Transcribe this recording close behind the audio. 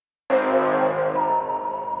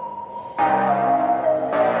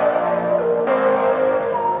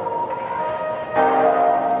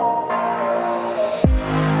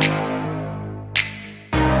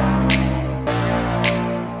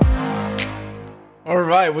All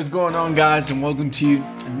right, what's going on, guys, and welcome to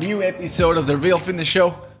a new episode of the Real Fitness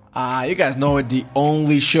Show. You guys know it, the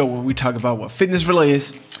only show where we talk about what fitness really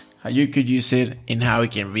is, how you could use it, and how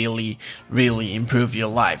it can really improve your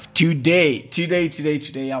life. Today,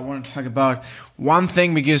 I want to talk about one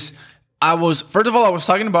thing because I was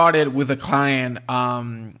talking about it with a client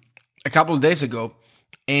a couple of days ago,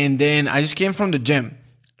 and then I just came from the gym,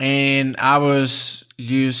 and I was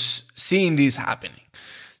just seeing this happening.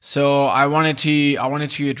 So I wanted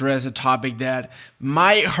to address a topic that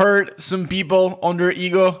might hurt some people on their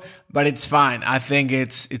ego, but it's fine. I think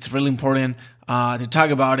it's really important to talk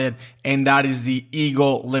about it, and that is the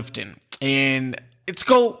ego lifting. And it's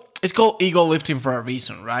called ego lifting for a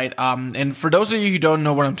reason, right? And for those of you who don't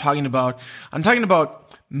know what I'm talking about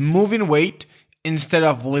moving weight instead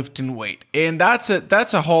of lifting weight, and that's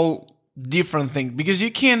a whole different thing because you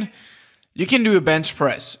can do a bench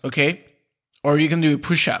press, okay? Or you can do a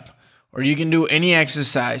push-up, or you can do any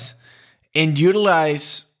exercise and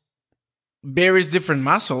utilize various different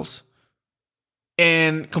muscles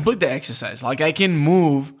and complete the exercise. Like I can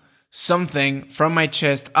move something from my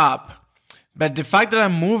chest up, but the fact that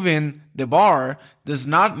I'm moving the bar does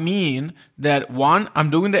not mean that one,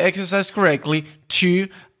 I'm doing the exercise correctly, two,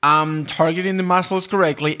 I'm targeting the muscles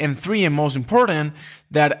correctly, and three, and most important,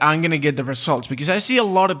 that I'm going to get the results. Because I see a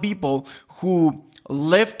lot of people who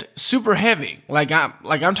lift super heavy, like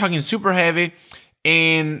I'm talking super heavy,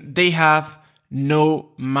 and they have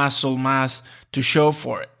no muscle mass to show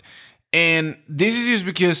for it. And this is just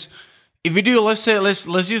because if you do, let's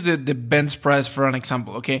use the bench press for an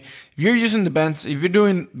example, okay? If you're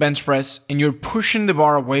doing bench press and you're pushing the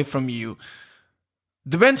bar away from you,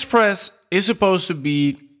 the bench press is supposed to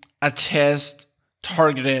be a chest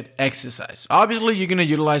targeted exercise. Obviously, you're going to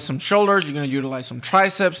utilize some shoulders, you're going to utilize some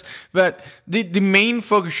triceps, but the main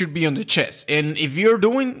focus should be on the chest. And if you're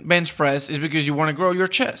doing bench press, it's because you want to grow your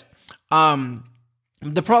chest.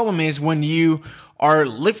 The problem is when you are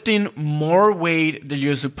lifting more weight than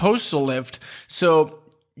you're supposed to lift, so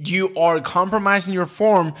you are compromising your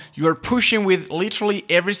form, you are pushing with literally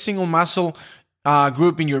every single muscle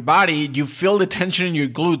group in your body. You feel the tension in your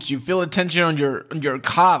glutes, you feel the tension on your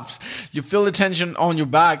calves, you feel the tension on your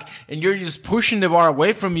back, and you're just pushing the bar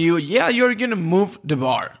away from you. Yeah, you're gonna move the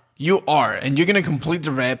bar. You are, and you're gonna complete the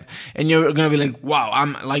rep, and you're gonna be like, wow,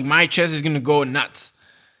 I'm like, my chest is gonna go nuts.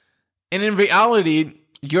 And in reality,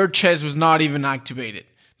 your chest was not even activated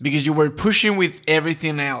because you were pushing with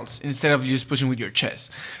everything else instead of just pushing with your chest.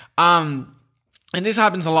 And this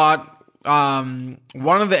happens a lot.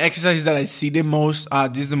 One of the exercises that I see the most,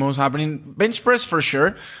 this is the most happening, bench press for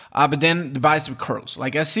sure, but then the bicep curls.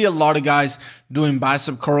 Like I see a lot of guys doing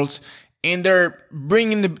bicep curls, and they're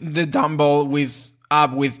bringing the dumbbell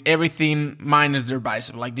up with everything minus their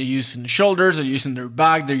bicep. Like they're using the shoulders, they're using their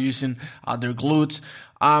back, they're using their glutes.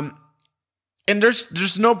 And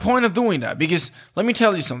there's no point of doing that because let me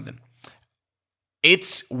tell you something.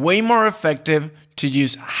 It's way more effective to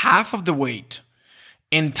use half of the weight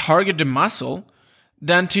and target the muscle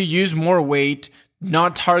than to use more weight,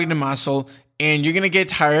 not target the muscle, and you're going to get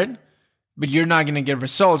tired, but you're not going to get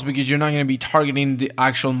results because you're not going to be targeting the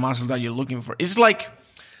actual muscle that you're looking for. It's like,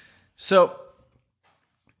 so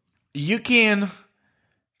you can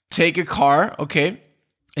take a car, okay,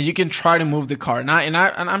 and you can try to move the car. Now, and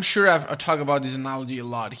I'm sure I've talked about this analogy a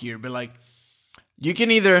lot here, but like, you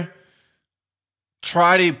can either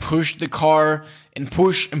try to push the car and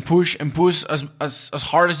push as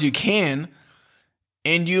hard as you can,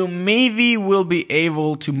 and you maybe will be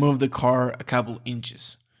able to move the car a couple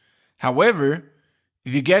inches. However,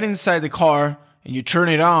 if you get inside the car and you turn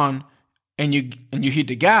it on and you hit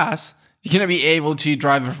the gas, you're gonna be able to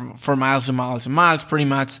drive it for miles and miles and miles pretty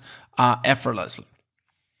much effortlessly.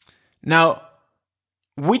 Now,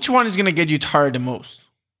 which one is gonna get you tired the most?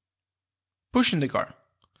 Pushing the car.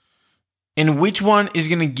 And which one is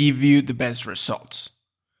going to give you the best results?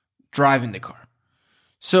 Driving the car.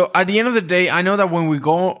 So at the end of the day, I know that when we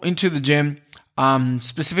go into the gym,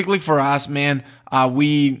 specifically for us, man,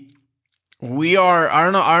 we are, I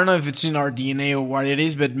don't know if it's in our DNA or what it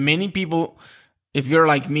is, but many people, if you're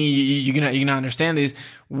like me, you're gonna understand this.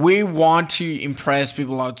 We want to impress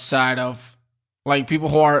people outside of, like, people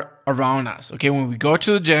who are around us. Okay, when we go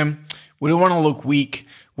to the gym, we don't want to look weak.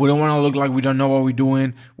 We don't want to look like we don't know what we're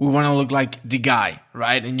doing. We want to look like the guy,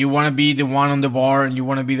 right? And you want to be the one on the bar, and you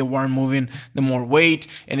want to be the one moving the more weight.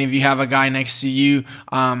 And if you have a guy next to you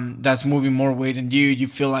that's moving more weight than you, you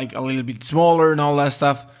feel like a little bit smaller and all that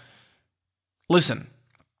stuff. Listen,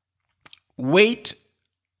 weight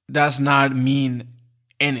does not mean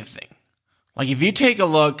anything. Like if you take a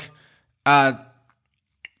look at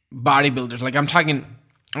bodybuilders, like I'm talking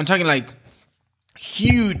like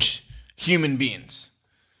huge human beings.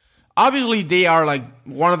 Obviously, they are like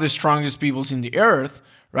one of the strongest peoples in the earth,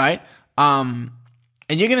 right? And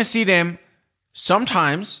you're going to see them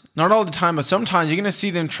sometimes, not all the time, but sometimes you're going to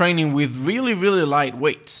see them training with really, really light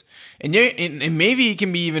weights. And maybe it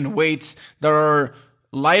can be even weights that are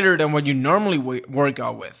lighter than what you normally work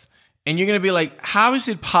out with. And you're going to be like, how is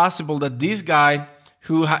it possible that this guy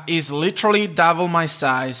who is literally double my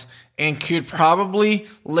size and could probably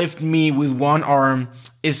lift me with one arm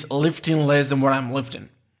is lifting less than what I'm lifting?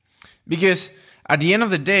 Because at the end of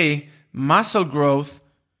the day, muscle growth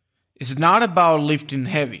is not about lifting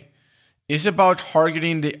heavy. It's about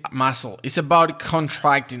targeting the muscle. It's about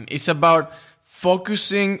contracting. It's about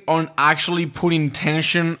focusing on actually putting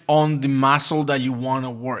tension on the muscle that you want to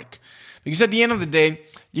work. Because at the end of the day,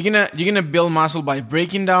 you're gonna build muscle by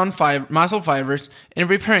breaking down muscle fibers and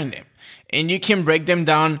repairing them. And you can break them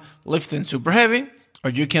down lifting super heavy, or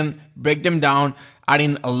you can break them down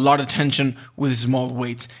adding a lot of tension with small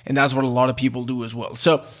weights. And that's what a lot of people do as well.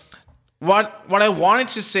 So what I wanted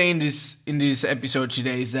to say in this episode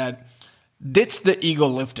today is that ditch the ego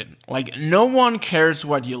lifting. Like, no one cares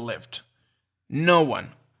what you lift. No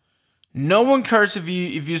one. No one cares if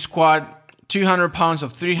you squat 200 pounds or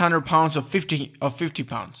 300 pounds or 50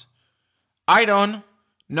 pounds. I don't.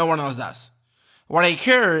 No one else does. What I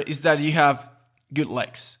care is that you have good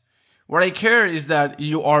legs. What I care is that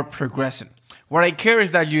you are progressing. What I care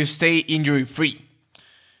is that you stay injury free.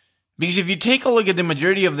 Because if you take a look at the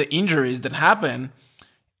majority of the injuries that happen,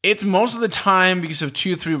 it's most of the time because of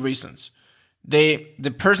 2-3 reasons. The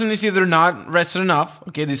person is either not rested enough.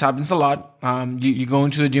 Okay, this happens a lot. You go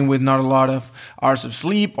into the gym with not a lot of hours of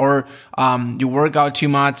sleep, or you work out too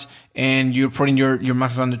much and you're putting your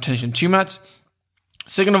muscles under tension too much.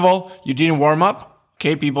 Second of all, you didn't warm up.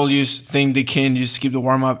 Okay, people think they can just skip the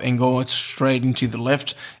warm up and go straight into the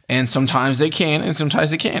lift, and sometimes they can and sometimes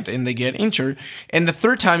they can't, and they get injured. And the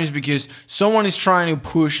third time is because someone is trying to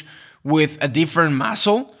push with a different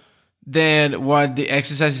muscle than what the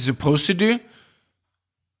exercise is supposed to do,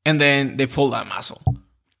 and then they pull that muscle.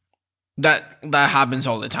 That happens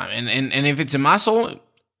all the time. And if it's a muscle,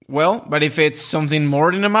 well, but if it's something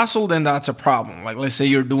more than a muscle, then that's a problem. Like, let's say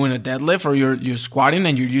you're doing a deadlift or you're squatting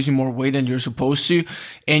and you're using more weight than you're supposed to,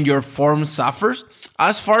 and your form suffers.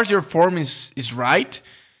 As far as your form is right,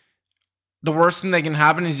 the worst thing that can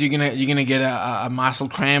happen is you're gonna get a muscle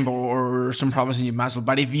cramp or some problems in your muscle.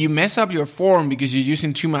 But if you mess up your form because you're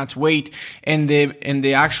using too much weight and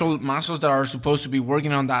the actual muscles that are supposed to be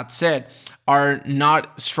working on that set are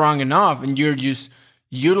not strong enough, and you're just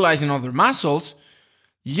utilizing other muscles,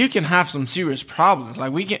 you can have some serious problems.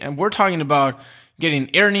 Like we're talking about getting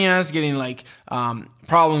hernias, getting like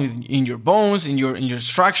problems in your bones, in your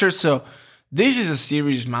structures. So this is a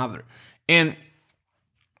serious matter. And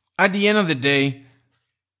at the end of the day,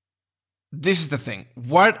 this is the thing.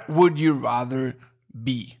 What would you rather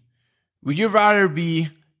be? Would you rather be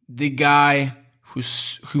the guy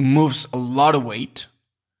who moves a lot of weight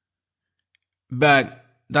but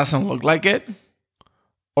doesn't look like it?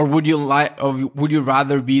 Or would you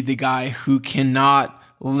rather be the guy who cannot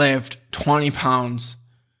lift 20 pounds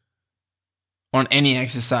on any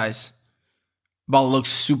exercise but looks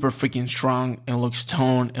super freaking strong and looks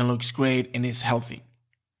toned and looks great and is healthy?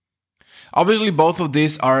 Obviously, both of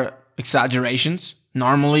these are exaggerations.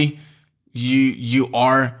 Normally, you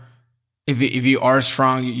are, if you are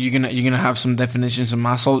strong, you're gonna have some definitions of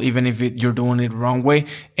muscle, even if you're doing it wrong way.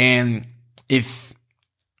 And if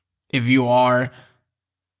you are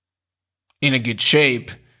in a good shape,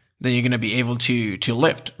 then you're gonna be able to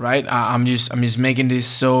lift, right? I'm just making this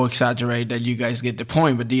so exaggerated that you guys get the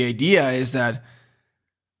point. But the idea is that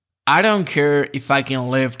I don't care if I can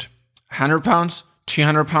lift 100 pounds,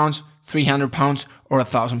 200 pounds, 300 pounds, or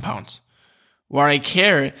 1,000 pounds. What I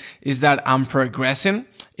care is that I'm progressing,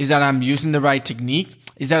 is that I'm using the right technique,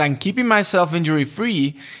 is that I'm keeping myself injury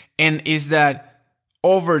free, and is that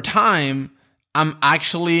over time, I'm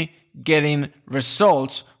actually getting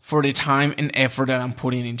results for the time and effort that I'm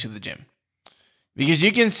putting into the gym. Because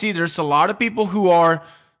you can see there's a lot of people who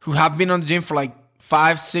have been on the gym for like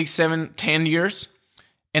 5, 6, 7, 10 years.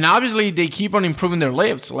 And obviously, they keep on improving their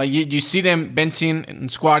lifts. Like, you see them benching and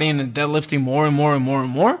squatting and deadlifting more and more and more and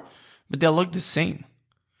more, but they look the same.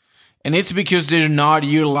 And it's because they're not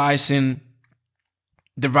utilizing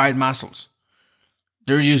the right muscles.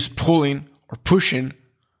 They're just pulling or pushing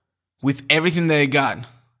with everything they got.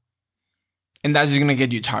 And that's just going to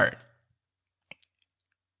get you tired.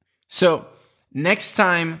 So, next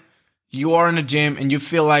time you are in a gym and you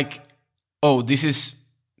feel like, oh, this is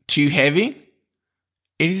too heavy,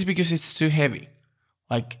 it is because it's too heavy.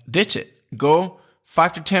 Like, ditch it. Go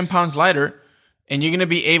 5 to 10 pounds lighter and you're going to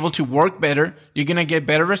be able to work better. You're going to get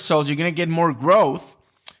better results. You're going to get more growth.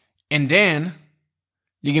 And then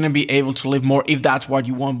you're going to be able to live more if that's what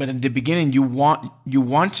you want. But in the beginning, you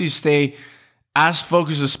want to stay as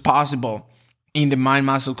focused as possible in the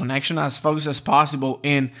mind-muscle connection, as focused as possible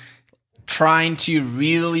in trying to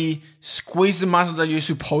really squeeze the muscle that you're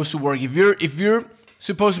supposed to work. If you're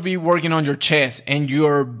supposed to be working on your chest and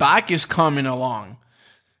your back is coming along,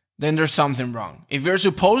 then there's something wrong. If you're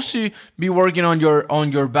supposed to be working on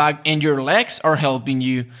your back and your legs are helping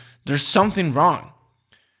you, there's something wrong.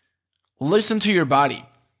 Listen to your body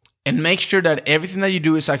and make sure that everything that you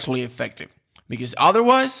do is actually effective. Because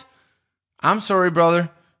otherwise, I'm sorry,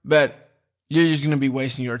 brother, but you're just going to be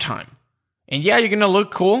wasting your time. And yeah, you're going to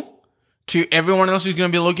look cool to everyone else who's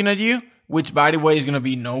going to be looking at you, which, by the way, is going to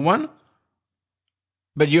be no one.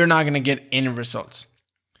 But you're not going to get any results.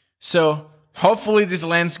 So hopefully this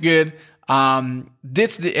lands good.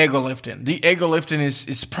 That's the ego lifting. The ego lifting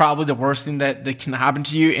is probably the worst thing that can happen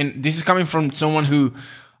to you. And this is coming from someone who,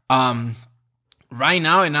 right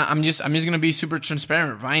now, and I'm just going to be super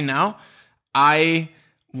transparent. Right now, I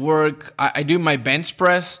do my bench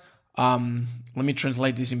press. Let me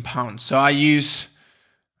translate this in pounds. So I use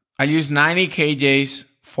 90 kgs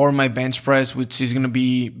for my bench press, which is going to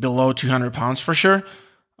be below 200 pounds for sure,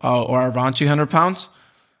 or around 200 pounds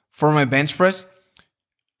for my bench press.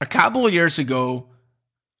 A couple of years ago,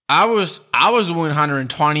 I was doing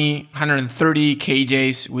 120, 130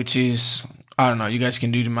 kgs, which is, I don't know, you guys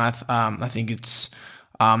can do the math. I think it's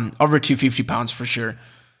over 250 pounds for sure.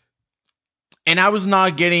 And I was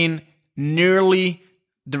not getting nearly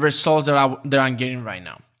the results that I'm getting right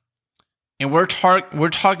now. And we're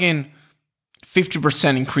talking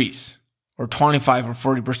 50% increase or 25 or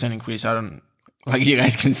 40% increase. I don't, like you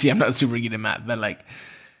guys can see, I'm not super good at math, but like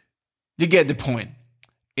you get the point.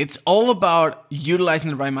 It's all about utilizing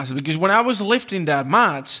the right muscle, because when I was lifting that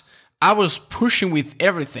much, I was pushing with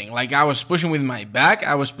everything. Like I was pushing with my back,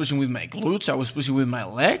 I was pushing with my glutes, I was pushing with my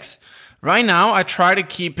legs. Right now, I try to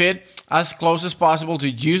keep it as close as possible to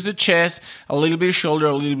use the chest, a little bit of shoulder,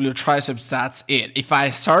 a little bit of triceps. That's it. If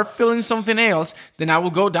I start feeling something else, then I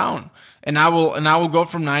will go down. And I will go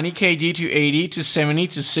from 90 kg to 80 to 70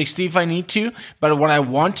 to 60 if I need to. But what I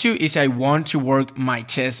want to work my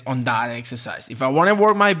chest on that exercise. If I want to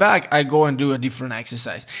work my back, I go and do a different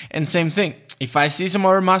exercise. And same thing. If I see some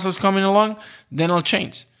other muscles coming along, then I'll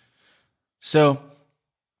change. So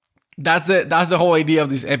that's the whole idea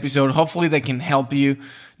of this episode. Hopefully that can help you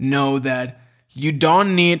know that you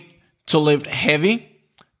don't need to lift heavy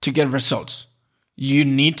to get results. You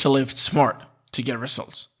need to lift smart to get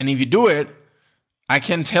results. And if you do it, I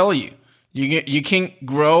can tell you, you can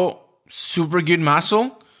grow super good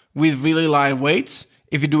muscle with really light weights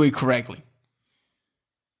if you do it correctly.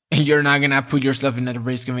 And you're not going to put yourself in a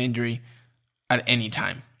risk of injury at any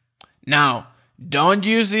time. Now, don't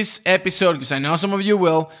use this episode, because I know some of you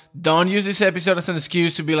will. Don't use this episode as an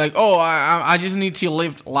excuse to be like, oh, I just need to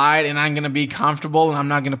lift light and I'm going to be comfortable and I'm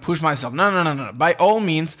not going to push myself. No. By all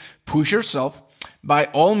means, push yourself. By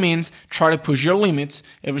all means, try to push your limits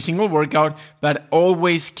every single workout, but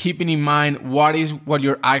always keeping in mind what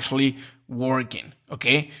you're actually working,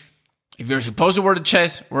 okay? If you're supposed to work the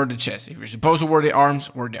chest, work the chest. If you're supposed to work the arms.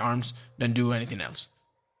 Don't do anything else.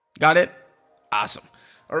 Got it? Awesome.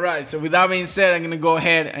 All right, so with that being said, I'm going to go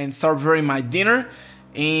ahead and start preparing my dinner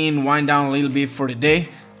and wind down a little bit for the day.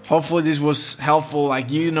 Hopefully this was helpful. Like,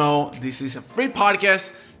 you know, this is a free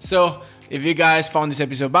podcast. So if you guys found this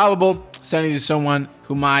episode valuable, send it to someone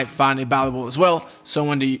who might find it valuable as well.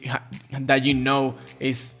 Someone that you know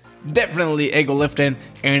is definitely ego lifting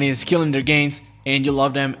and is killing their gains, and you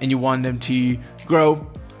love them and you want them to grow,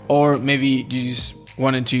 or maybe you just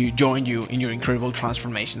wanted to join you in your incredible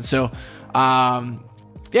transformation. So,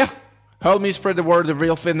 yeah, help me spread the word of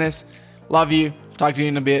real fitness. Love you. Talk to you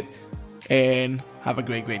in a bit, and have a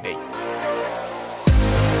great day.